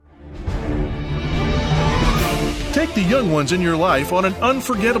Take the young ones in your life on an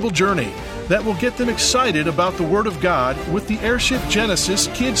unforgettable journey that will get them excited about the Word of God with the Airship Genesis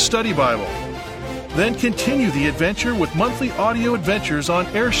Kids Study Bible. Then continue the adventure with monthly audio adventures on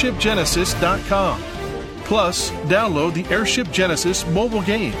airshipgenesis.com. Plus, download the Airship Genesis mobile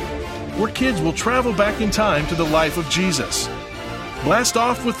game, where kids will travel back in time to the life of Jesus. Blast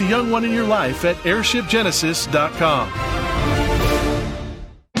off with the young one in your life at airshipgenesis.com.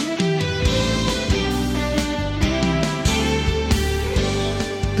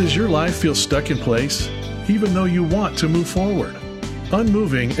 Does your life feel stuck in place, even though you want to move forward?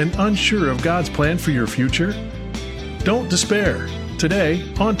 Unmoving and unsure of God's plan for your future? Don't despair.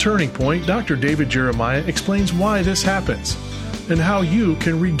 Today, on Turning Point, Dr. David Jeremiah explains why this happens and how you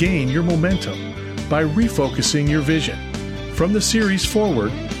can regain your momentum by refocusing your vision. From the series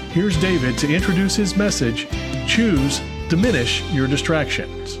Forward, here's David to introduce his message, Choose, Diminish Your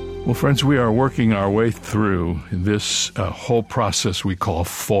Distractions. Well, friends, we are working our way through this whole process we call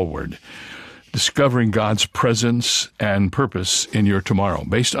Forward, discovering God's presence and purpose in your tomorrow.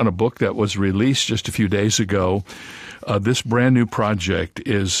 Based on a book that was released just a few days ago, this brand new project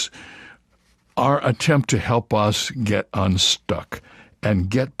is our attempt to help us get unstuck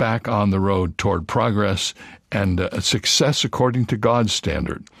and get back on the road toward progress and success according to God's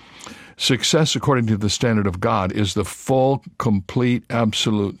standard. Success according to the standard of God is the full, complete,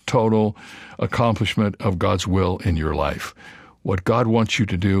 absolute, total accomplishment of God's will in your life. What God wants you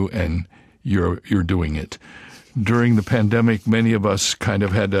to do, and you're doing it. During the pandemic, many of us kind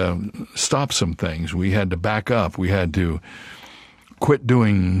of had to stop some things. We had to back up. We had to quit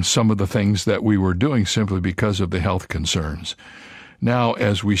doing some of the things that we were doing simply because of the health concerns. Now,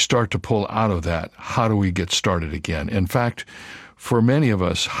 as we start to pull out of that, how do we get started again? In fact, for many of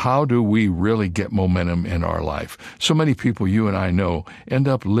us, how do we really get momentum in our life? So many people you and I know end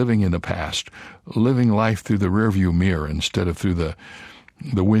up living in the past, living life through the rearview mirror instead of through the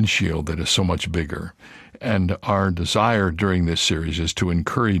windshield that is so much bigger. And our desire during this series is to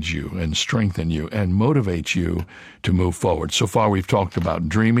encourage you and strengthen you and motivate you to move forward. So far, we've talked about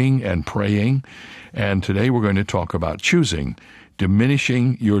dreaming and praying, and today we're going to talk about choosing,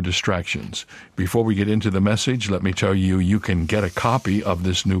 diminishing your distractions. Before we get into the message, let me tell you, you can get a copy of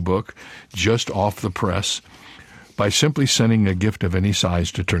this new book just off the press by simply sending a gift of any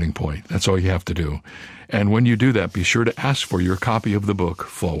size to Turning Point. That's all you have to do. And when you do that, be sure to ask for your copy of the book,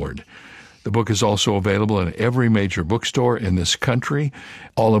 Forward. The book is also available in every major bookstore in this country,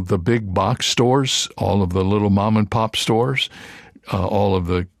 all of the big box stores, all of the little mom-and-pop stores, all of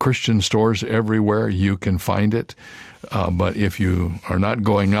the Christian stores everywhere. You can find it. But if you are not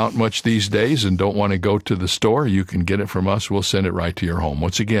going out much these days and don't want to go to the store, you can get it from us. We'll send it right to your home.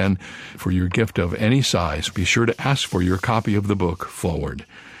 Once again, for your gift of any size, be sure to ask for your copy of the book, Forward.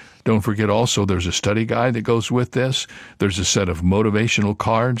 Don't forget also there's a study guide that goes with this. There's a set of motivational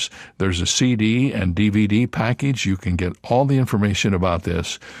cards. There's a CD and DVD package. You can get all the information about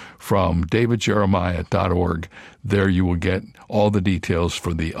this from davidjeremiah.org. There you will get all the details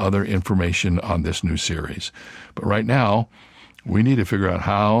for the other information on this new series. But right now, we need to figure out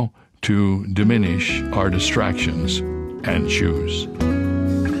how to diminish our distractions and choose.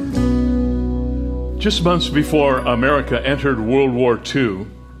 Just months before America entered World War II,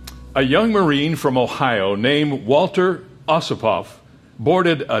 a young Marine from Ohio named Walter Osipov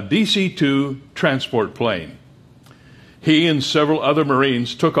boarded a DC-2 transport plane. He and several other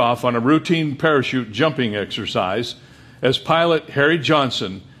Marines took off on a routine parachute jumping exercise as pilot Harry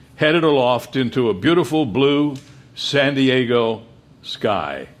Johnson headed aloft into a beautiful blue San Diego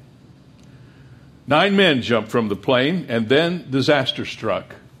sky. 9 men jumped from the plane, and then disaster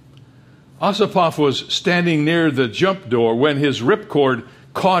struck. Osipov was standing near the jump door when his ripcord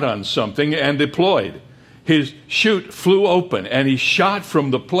caught on something and deployed. His chute flew open, and he shot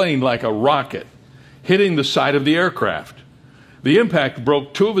from the plane like a rocket, hitting the side of the aircraft. The impact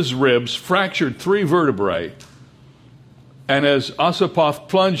broke 2 of his ribs, fractured 3 vertebrae, and as Osipov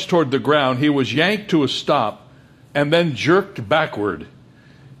plunged toward the ground, he was yanked to a stop and then jerked backward.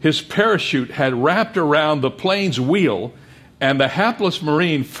 His parachute had wrapped around the plane's wheel, and the hapless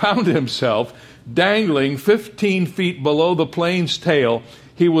Marine found himself dangling 15 feet below the plane's tail.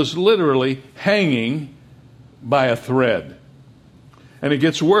 He was literally hanging by a thread. And it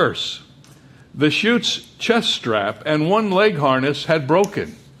gets worse. The chute's chest strap and one leg harness had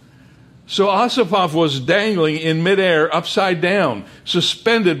broken. So Osipov was dangling in midair upside down,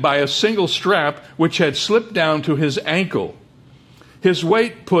 suspended by a single strap which had slipped down to his ankle. His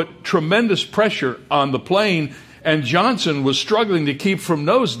weight put tremendous pressure on the plane, and Johnson was struggling to keep from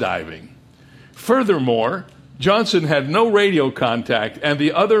nosediving. Furthermore, Johnson had no radio contact, and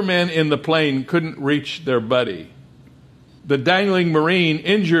the other men in the plane couldn't reach their buddy. The dangling Marine,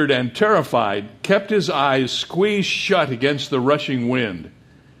 injured and terrified, kept his eyes squeezed shut against the rushing wind.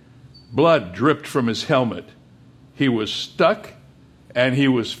 Blood dripped from his helmet. He was stuck, and he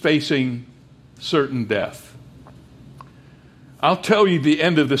was facing certain death. I'll tell you the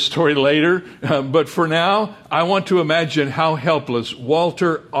end of the story later, but for now, I want to imagine how helpless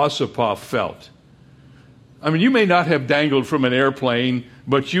Walter Osipov felt. I mean, you may not have dangled from an airplane,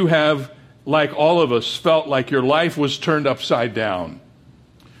 but you have, like all of us, felt like your life was turned upside down.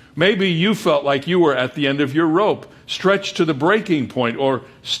 Maybe you felt like you were at the end of your rope, stretched to the breaking point, or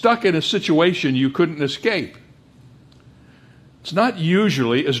stuck in a situation you couldn't escape. It's not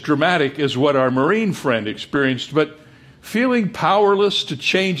usually as dramatic as what our Marine friend experienced, but feeling powerless to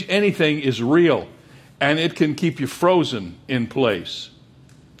change anything is real, and it can keep you frozen in place.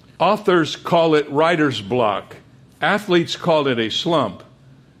 Authors call it writer's block. Athletes call it a slump.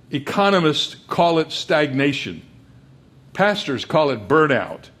 Economists call it stagnation. Pastors call it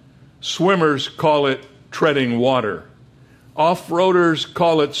burnout. Swimmers call it treading water. Off-roaders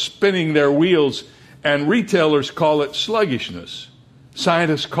call it spinning their wheels, and retailers call it sluggishness.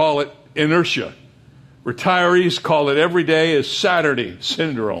 Scientists call it inertia. Retirees call it every day is Saturday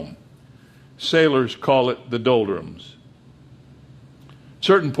syndrome. Sailors call it the doldrums.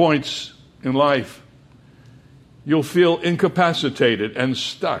 Certain points in life, you'll feel incapacitated and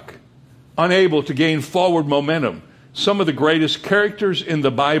stuck, unable to gain forward momentum. Some of the greatest characters in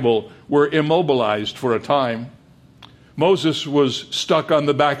the Bible were immobilized for a time. Moses was stuck on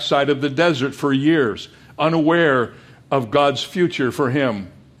the backside of the desert for years, unaware of God's future for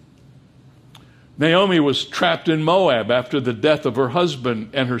him. Naomi was trapped in Moab after the death of her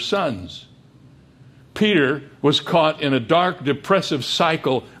husband and her sons. Peter was caught in a dark, depressive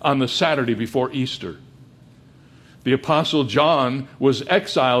cycle on the Saturday before Easter. The Apostle John was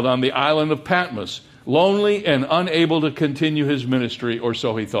exiled on the island of Patmos, lonely and unable to continue his ministry, or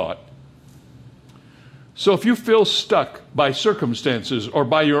so he thought. So if you feel stuck by circumstances or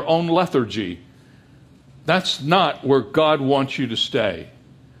by your own lethargy, that's not where God wants you to stay.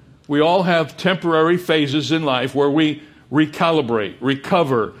 We all have temporary phases in life where we recalibrate,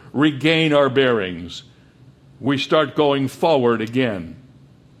 recover, regain our bearings. We start going forward again.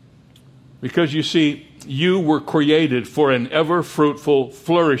 Because you see, you were created for an ever-fruitful,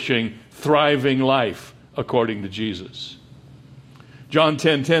 flourishing, thriving life, according to Jesus. John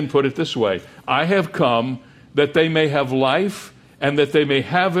 10:10 put it this way, I have come that they may have life and that they may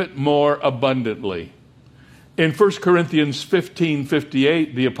have it more abundantly. In 1 Corinthians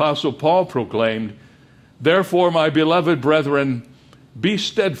 15:58, the Apostle Paul proclaimed, Therefore, my beloved brethren, be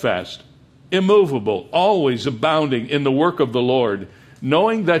steadfast, immovable, always abounding in the work of the Lord,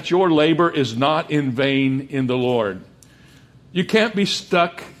 knowing that your labor is not in vain in the Lord. You can't be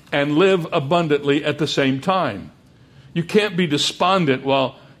stuck and live abundantly at the same time. You can't be despondent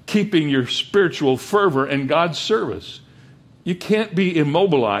while keeping your spiritual fervor in God's service. You can't be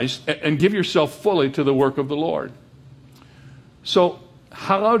immobilized and give yourself fully to the work of the Lord. So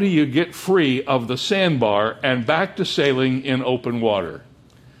how do you get free of the sandbar and back to sailing in open water?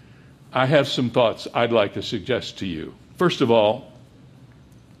 I have some thoughts I'd like to suggest to you. First of all,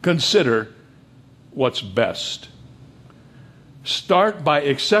 consider what's best. Start by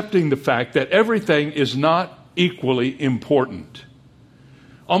accepting the fact that everything is not equally important.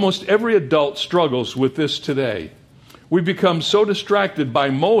 Almost every adult struggles with this today. We become so distracted by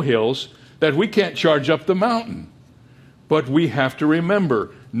molehills that we can't charge up the mountain. But we have to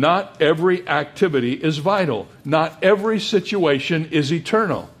remember, not every activity is vital. Not every situation is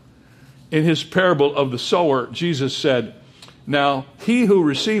eternal. In his parable of the sower, Jesus said, Now he who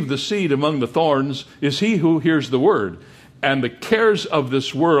received the seed among the thorns is he who hears the word, and the cares of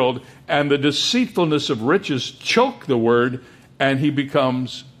this world and the deceitfulness of riches choke the word, and he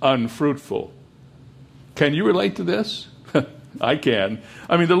becomes unfruitful. Can you relate to this? I can.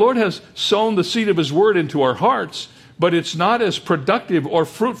 I mean, the Lord has sown the seed of his word into our hearts, but it's not as productive or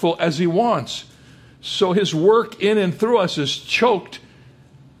fruitful as he wants. So his work in and through us is choked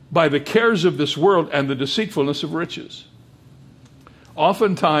by the cares of this world and the deceitfulness of riches.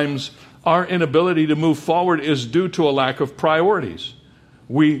 Oftentimes, our inability to move forward is due to a lack of priorities.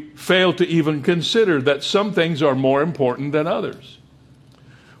 We fail to even consider that some things are more important than others.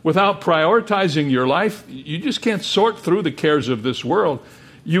 Without prioritizing your life, you just can't sort through the cares of this world.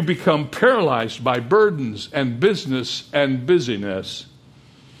 You become paralyzed by burdens and business and busyness.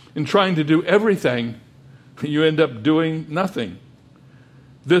 In trying to do everything, you end up doing nothing.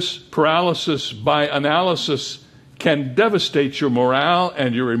 This paralysis by analysis can devastate your morale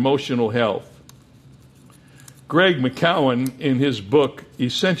and your emotional health. Greg McKeown, in his book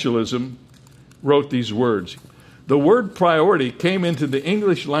Essentialism, wrote these words. The word priority came into the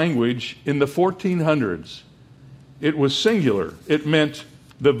English language in the 1400s. It was singular. It meant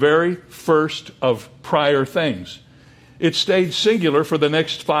the very first of prior things. It stayed singular for the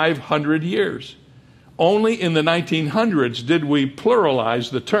next 500 years. Only in the 1900s did we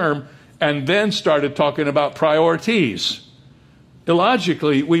pluralize the term and then started talking about priorities.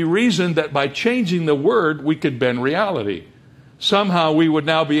 Illogically, we reasoned that by changing the word, we could bend reality. Somehow we would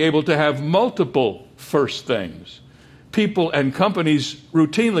now be able to have multiple first things. People and companies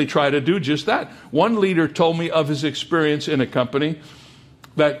routinely try to do just that. One leader told me of his experience in a company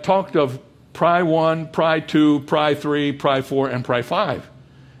that talked of Pri 1, Pri 2, Pri 3, Pri 4, and Pri 5.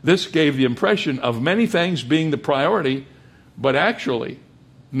 This gave the impression of many things being the priority, but actually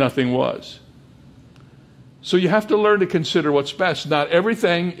nothing was. So you have to learn to consider what's best. Not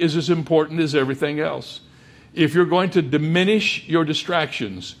everything is as important as everything else. If you're going to diminish your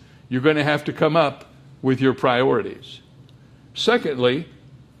distractions, you're going to have to come up with your priorities. Secondly,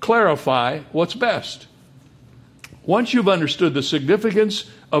 clarify what's best. Once you've understood the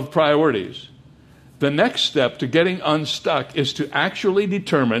significance of priorities, the next step to getting unstuck is to actually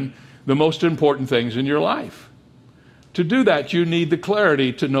determine the most important things in your life. To do that, you need the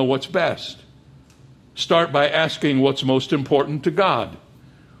clarity to know what's best. Start by asking what's most important to God.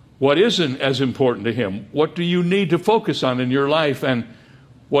 What isn't as important to Him? What do you need to focus on in your life, and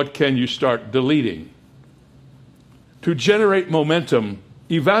what can you start deleting? To generate momentum,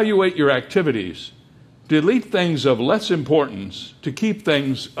 evaluate your activities. Delete things of less importance to keep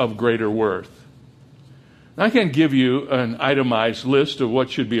things of greater worth. I can give you an itemized list of what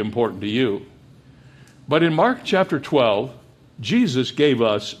should be important to you. But in Mark chapter 12, Jesus gave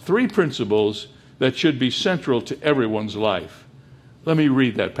us 3 principles that should be central to everyone's life. Let me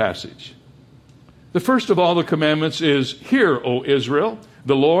read that passage. The first of all the commandments is, "Hear, O Israel,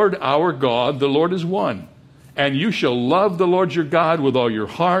 the Lord our God, the Lord is one. And you shall love the Lord your God with all your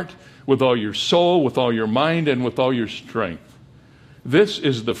heart, with all your soul, with all your mind, and with all your strength." This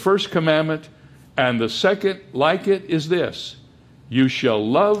is the first commandment, and the second like it is this: you shall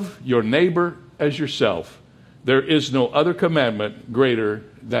love your neighbor as yourself. There is no other commandment greater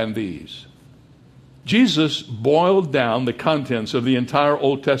than these. Jesus boiled down the contents of the entire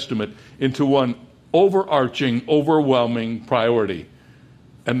Old Testament into one overarching, overwhelming priority.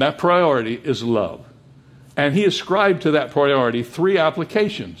 And that priority is love. And he ascribed to that priority 3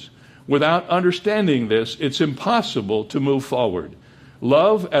 applications. Without understanding this, it's impossible to move forward.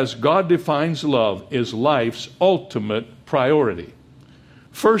 Love, as God defines love, is life's ultimate priority.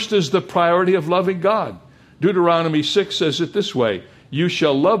 First is the priority of loving God. Deuteronomy 6 says it this way: "You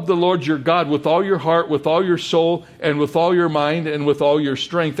shall love the Lord your God with all your heart, with all your soul, and with all your mind, and with all your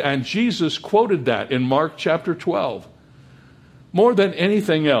strength." And Jesus quoted that in Mark chapter 12. More than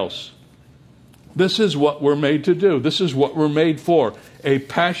anything else, this is what we're made to do. This is what we're made for: a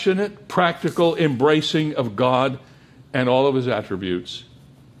passionate, practical embracing of God and all of His attributes,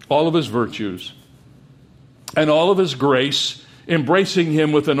 all of His virtues, and all of His grace, embracing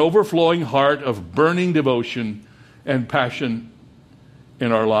Him with an overflowing heart of burning devotion and passion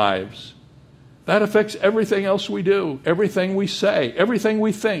in our lives. That affects everything else we do, everything we say, everything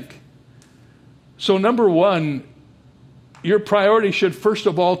we think. So number 1, your priority should first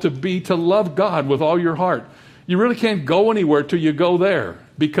of all to be to love God with all your heart. You really can't go anywhere till you go there,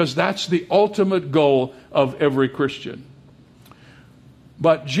 because that's the ultimate goal of every Christian.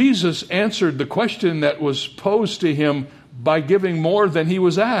 But Jesus answered the question that was posed to him by giving more than he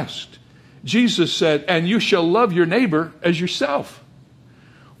was asked. Jesus said, "And you shall love your neighbor as yourself."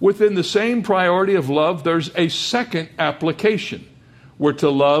 Within the same priority of love, there's a second application. We're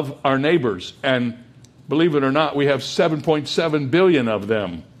to love our neighbors. And believe it or not, we have 7.7 billion of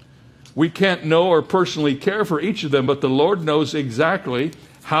them. We can't know or personally care for each of them, but the Lord knows exactly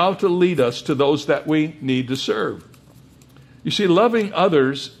how to lead us to those that we need to serve. You see, loving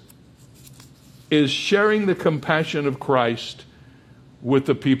others is sharing the compassion of Christ with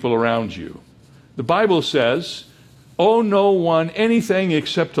the people around you. The Bible says, "Owe no one anything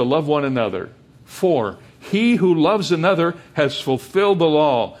except to love one another. For he who loves another has fulfilled the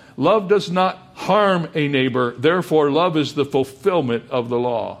law. Love does not harm a neighbor. Therefore, love is the fulfillment of the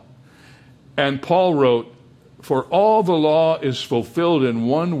law." And Paul wrote, "For all the law is fulfilled in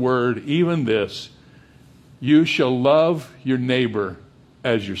one word, even this: you shall love your neighbor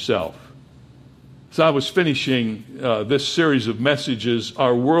as yourself." As I was finishing this series of messages,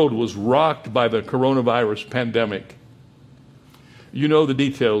 our world was rocked by the coronavirus pandemic. You know the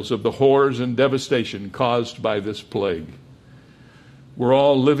details of the horrors and devastation caused by this plague. We're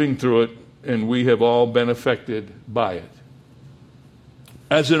all living through it, and we have all been affected by it.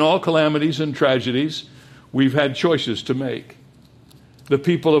 As in all calamities and tragedies, we've had choices to make. The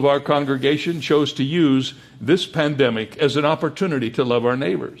people of our congregation chose to use this pandemic as an opportunity to love our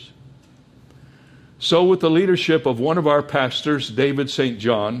neighbors. So with the leadership of one of our pastors, David St.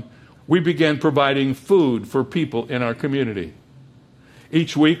 John, we began providing food for people in our community.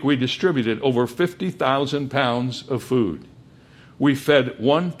 Each week we distributed over 50,000 pounds of food. We fed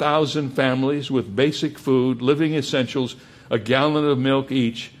 1,000 families with basic food, living essentials, a gallon of milk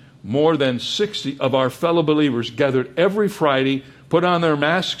each. More than 60 of our fellow believers gathered every Friday, put on their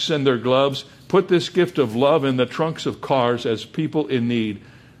masks and their gloves, put this gift of love in the trunks of cars as people in need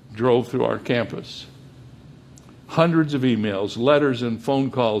drove through our campus. Hundreds of emails, letters, and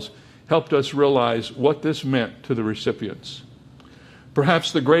phone calls helped us realize what this meant to the recipients.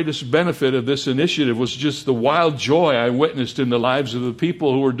 Perhaps the greatest benefit of this initiative was just the wild joy I witnessed in the lives of the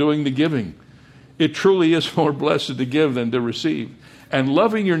people who were doing the giving. It truly is more blessed to give than to receive. And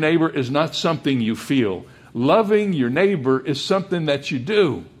loving your neighbor is not something you feel. Loving your neighbor is something that you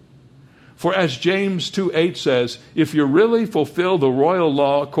do. For as James 2:8 says, if you really fulfill the royal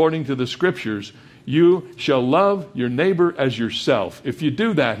law according to the scriptures, you shall love your neighbor as yourself. If you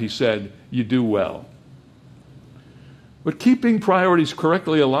do that, he said, you do well. But keeping priorities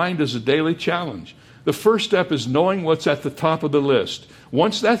correctly aligned is a daily challenge. The first step is knowing what's at the top of the list.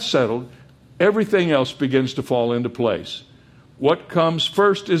 Once that's settled, everything else begins to fall into place. What comes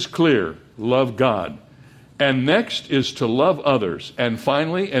first is clear: love God. And next is to love others. And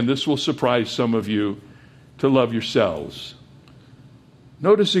finally, and this will surprise some of you, to love yourselves.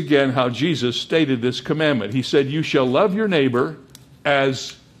 Notice again how Jesus stated this commandment. He said, you shall love your neighbor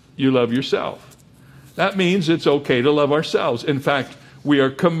as you love yourself. That means it's okay to love ourselves. In fact, we are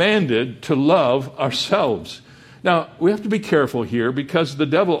commanded to love ourselves. Now, we have to be careful here because the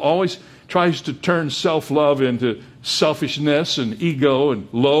devil always tries to turn self-love into selfishness and ego and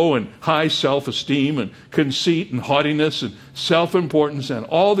low and high self-esteem and conceit and haughtiness and self-importance and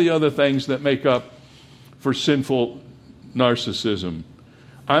all the other things that make up for sinful narcissism.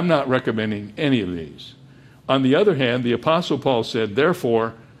 I'm not recommending any of these. On the other hand, the Apostle Paul said,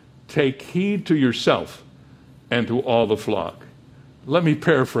 therefore, take heed to yourself and to all the flock. Let me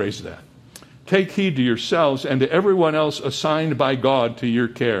paraphrase that. Take heed to yourselves and to everyone else assigned by God to your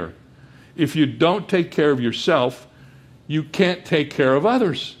care. If you don't take care of yourself, you can't take care of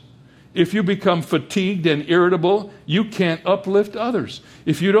others. If you become fatigued and irritable, you can't uplift others.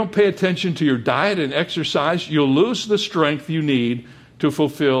 If you don't pay attention to your diet and exercise, you'll lose the strength you need to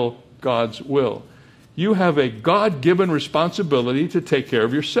fulfill God's will. You have a God-given responsibility to take care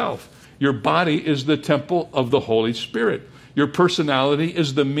of yourself. Your body is the temple of the Holy Spirit. Your personality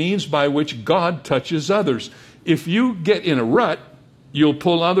is the means by which God touches others. If you get in a rut, you'll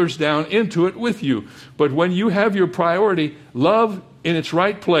pull others down into it with you. But when you have your priority, love in its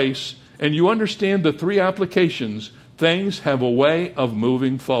right place, and you understand the three applications, things have a way of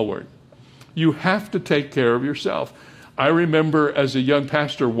moving forward. You have to take care of yourself. I remember as a young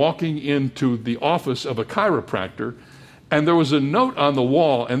pastor walking into the office of a chiropractor, and there was a note on the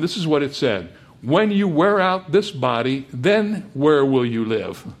wall, and this is what it said: when you wear out this body, then where will you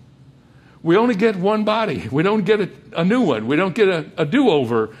live? We only get one body. We don't get a new one. We don't get a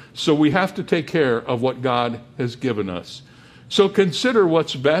do-over. So we have to take care of what God has given us. So consider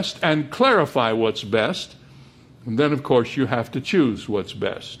what's best and clarify what's best. And then, of course, you have to choose what's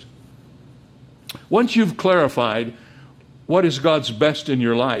best. Once you've clarified what is God's best in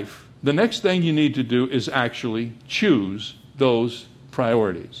your life, the next thing you need to do is actually choose those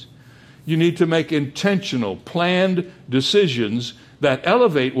priorities. You need to make intentional, planned decisions that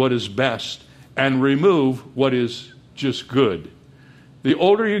elevate what is best and remove what is just good. The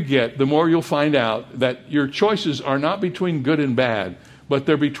older you get, the more you'll find out that your choices are not between good and bad, but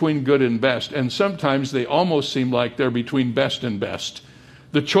they're between good and best. And sometimes they almost seem like they're between best and best.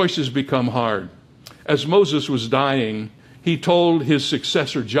 The choices become hard. As Moses was dying, he told his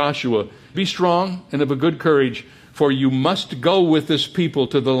successor Joshua, be strong and of a good courage, for you must go with this people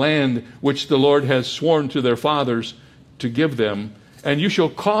to the land which the Lord has sworn to their fathers to give them, and you shall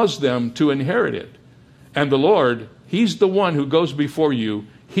cause them to inherit it. And the Lord, He's the one who goes before you.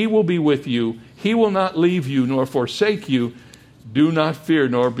 He will be with you. He will not leave you nor forsake you. Do not fear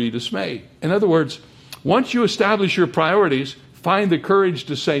nor be dismayed. In other words, once you establish your priorities, find the courage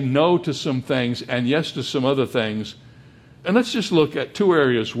to say no to some things and yes to some other things. And let's just look at two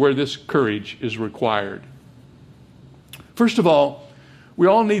areas where this courage is required. First of all, we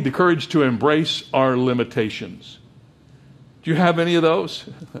all need the courage to embrace our limitations. Do you have any of those?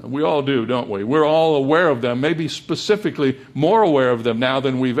 We all do, don't we? We're all aware of them, maybe specifically more aware of them now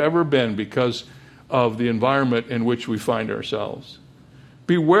than we've ever been because of the environment in which we find ourselves.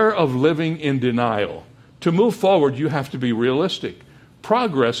 Beware of living in denial. To move forward, you have to be realistic.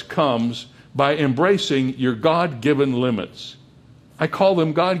 Progress comes by embracing your God-given limits. I call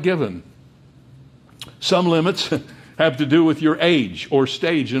them God-given. Some limits have to do with your age or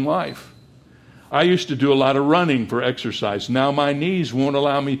stage in life. I used to do a lot of running for exercise. Now my knees won't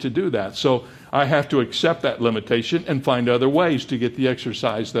allow me to do that. So I have to accept that limitation and find other ways to get the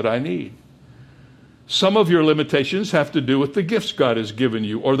exercise that I need. Some of your limitations have to do with the gifts God has given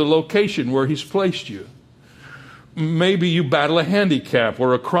you or the location where He's placed you. Maybe you battle a handicap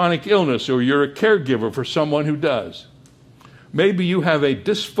or a chronic illness, or you're a caregiver for someone who does. Maybe you have a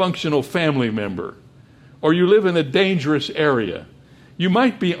dysfunctional family member, or you live in a dangerous area. You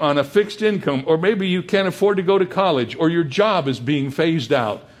might be on a fixed income, or maybe you can't afford to go to college, or your job is being phased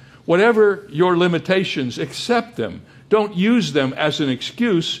out. Whatever your limitations, accept them. Don't use them as an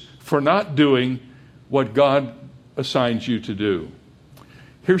excuse for not doing what God assigns you to do.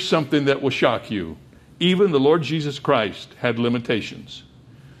 Here's something that will shock you. Even the Lord Jesus Christ had limitations.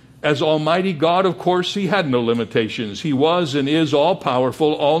 As Almighty God, of course, He had no limitations. He was and is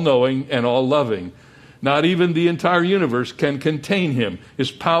all-powerful, all-knowing, and all-loving. Not even the entire universe can contain Him. His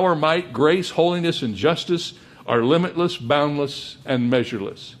power, might, grace, holiness, and justice are limitless, boundless, and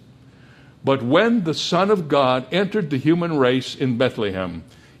measureless. But when the Son of God entered the human race in Bethlehem,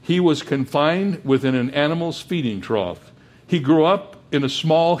 He was confined within an animal's feeding trough. He grew up in a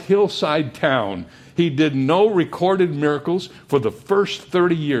small hillside town. He did no recorded miracles for the first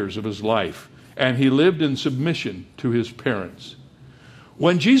 30 years of His life, and He lived in submission to His parents.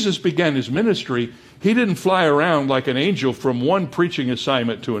 When Jesus began His ministry, He didn't fly around like an angel from one preaching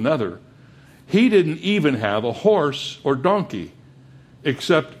assignment to another. He didn't even have a horse or donkey,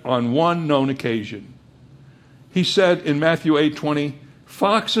 except on one known occasion. He said in Matthew 8:20,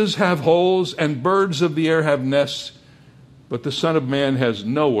 "Foxes have holes and birds of the air have nests, but the Son of Man has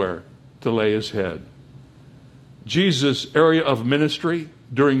nowhere to lay His head." Jesus' area of ministry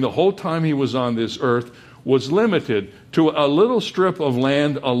during the whole time He was on this earth was limited to a little strip of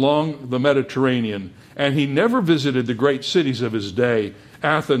land along the Mediterranean, and He never visited the great cities of His day,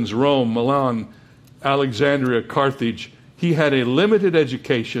 Athens, Rome, Milan, Alexandria, Carthage. He had a limited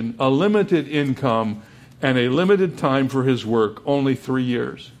education, a limited income, and a limited time for His work, only 3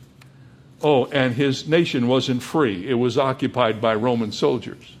 years. Oh, and His nation wasn't free. It was occupied by Roman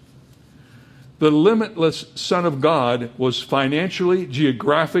soldiers. The limitless Son of God was financially,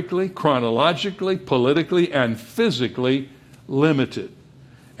 geographically, chronologically, politically, and physically limited.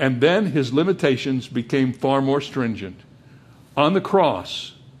 And then His limitations became far more stringent. On the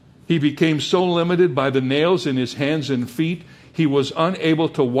cross, He became so limited by the nails in His hands and feet, He was unable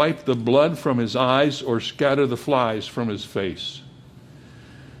to wipe the blood from His eyes or scatter the flies from His face.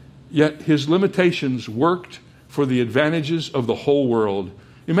 Yet His limitations worked for the advantages of the whole world.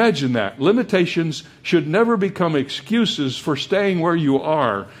 Imagine that. Limitations should never become excuses for staying where you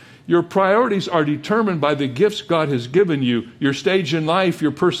are. Your priorities are determined by the gifts God has given you, your stage in life,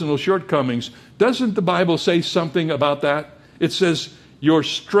 your personal shortcomings. Doesn't the Bible say something about that? It says, your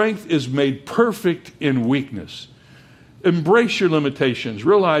strength is made perfect in weakness. Embrace your limitations.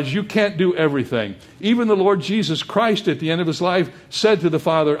 Realize you can't do everything. Even the Lord Jesus Christ at the end of His life said to the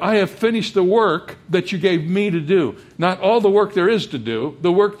Father, "I have finished the work that you gave me to do." Not all the work there is to do,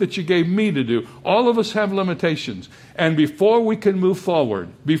 the work that you gave me to do. All of us have limitations. And before we can move forward,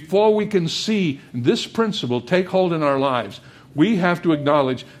 before we can see this principle take hold in our lives, we have to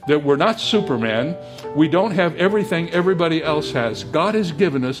acknowledge that we're not Superman. We don't have everything everybody else has. God has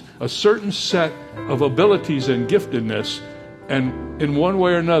given us a certain set of abilities and giftedness, and in one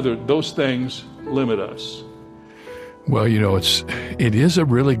way or another, those things limit us. Well, it is a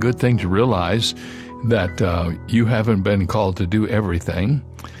really good thing to realize that you haven't been called to do everything,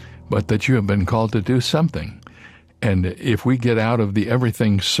 but that you have been called to do something. And if we get out of the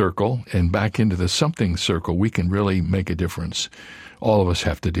everything circle and back into the something circle, we can really make a difference. All of us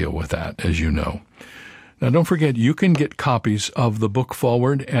have to deal with that, as you know. Now, don't forget, you can get copies of the book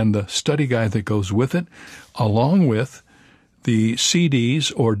Forward and the study guide that goes with it, along with the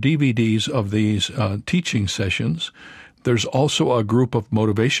CDs or DVDs of these teaching sessions. There's also a group of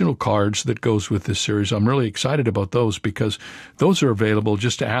motivational cards that goes with this series. I'm really excited about those because those are available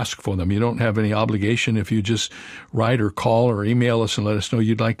just to ask for them. You don't have any obligation. If you just write or call or email us and let us know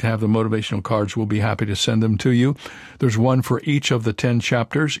you'd like to have the motivational cards, we'll be happy to send them to you. There's one for each of the 10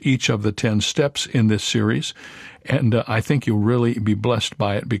 chapters, each of the 10 steps in this series. And I think you'll really be blessed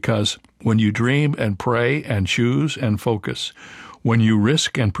by it because when you dream and pray and choose and focus, when you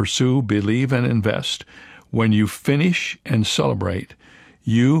risk and pursue, believe and invest, when you finish and celebrate,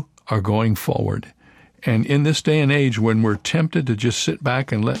 you are going forward. And in this day and age when we're tempted to just sit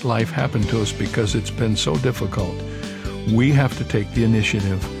back and let life happen to us because it's been so difficult, we have to take the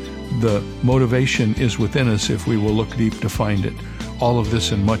initiative. The motivation is within us if we will look deep to find it. All of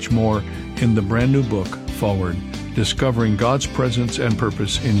this and much more in the brand new book, Forward, Discovering God's Presence and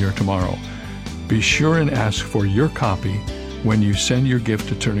Purpose in Your Tomorrow. Be sure and ask for your copy when you send your gift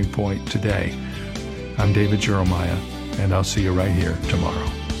to Turning Point today. I'm David Jeremiah, and I'll see you right here tomorrow.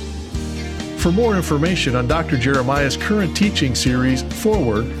 For more information on Dr. Jeremiah's current teaching series,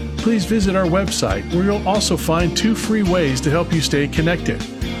 Forward, please visit our website, where you'll also find 2 free ways to help you stay connected: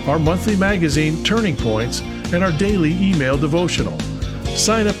 our monthly magazine, Turning Points, and our daily email devotional.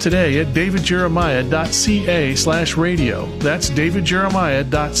 Sign up today at davidjeremiah.ca/radio. That's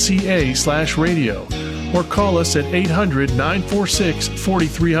davidjeremiah.ca/radio. Or call us at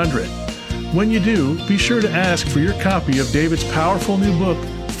 800-946-4300. When you do, be sure to ask for your copy of David's powerful new book,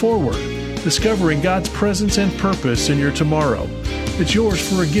 Forward, Discovering God's Presence and Purpose in Your Tomorrow. It's yours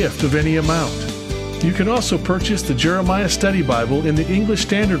for a gift of any amount. You can also purchase the Jeremiah Study Bible in the English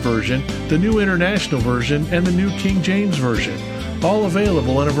Standard Version, the New International Version, and the New King James Version, all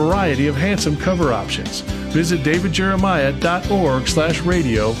available in a variety of handsome cover options. Visit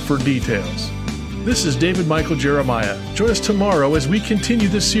davidjeremiah.org/radio for details. This is David Michael Jeremiah. Join us tomorrow as we continue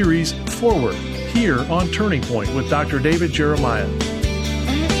this series, Forward, here on Turning Point with Dr. David Jeremiah.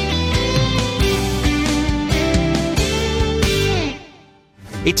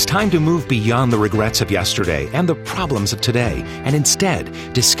 It's time to move beyond the regrets of yesterday and the problems of today, and instead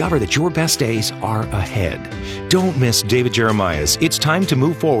discover that your best days are ahead. Don't miss David Jeremiah's It's Time to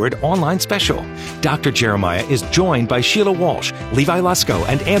Move Forward online special. Dr. Jeremiah is joined by Sheila Walsh, Levi Lusko,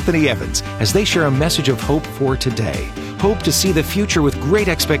 and Anthony Evans as they share a message of hope for today. Hope to see the future with great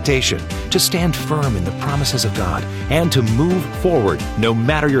expectation, to stand firm in the promises of God, and to move forward no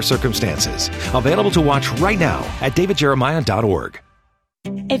matter your circumstances. Available to watch right now at davidjeremiah.org.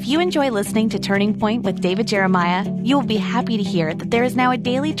 If you enjoy listening to Turning Point with David Jeremiah, you will be happy to hear that there is now a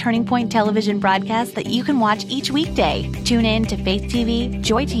daily Turning Point television broadcast that you can watch each weekday. Tune in to Faith TV,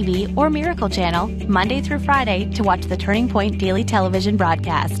 Joy TV, or Miracle Channel, Monday through Friday, to watch the Turning Point daily television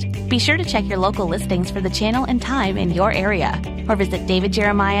broadcast. Be sure to check your local listings for the channel and time in your area, or visit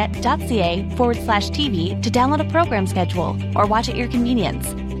davidjeremiah.ca/TV to download a program schedule or watch at your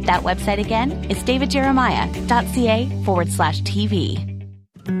convenience. That website again is davidjeremiah.ca/TV.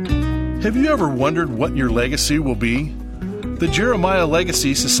 Have you ever wondered what your legacy will be? The Jeremiah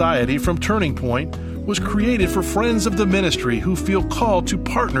Legacy Society from Turning Point was created for friends of the ministry who feel called to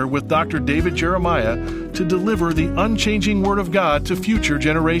partner with Dr. David Jeremiah to deliver the unchanging Word of God to future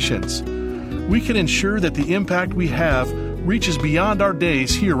generations. We can ensure that the impact we have reaches beyond our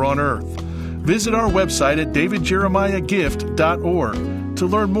days here on earth. Visit our website at davidjeremiahgift.org to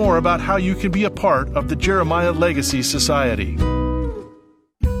learn more about how you can be a part of the Jeremiah Legacy Society.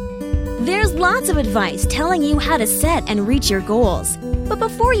 There's lots of advice telling you how to set and reach your goals. But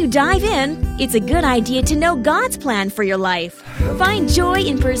before you dive in, it's a good idea to know God's plan for your life. Find joy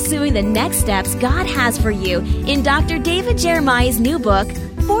in pursuing the next steps God has for you in Dr. David Jeremiah's new book,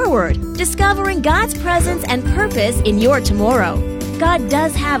 Forward, Discovering God's Presence and Purpose in Your Tomorrow. God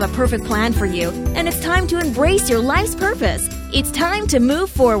does have a perfect plan for you, and it's time to embrace your life's purpose. It's time to move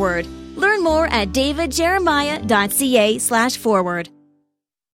forward. Learn more at davidjeremiah.ca/forward.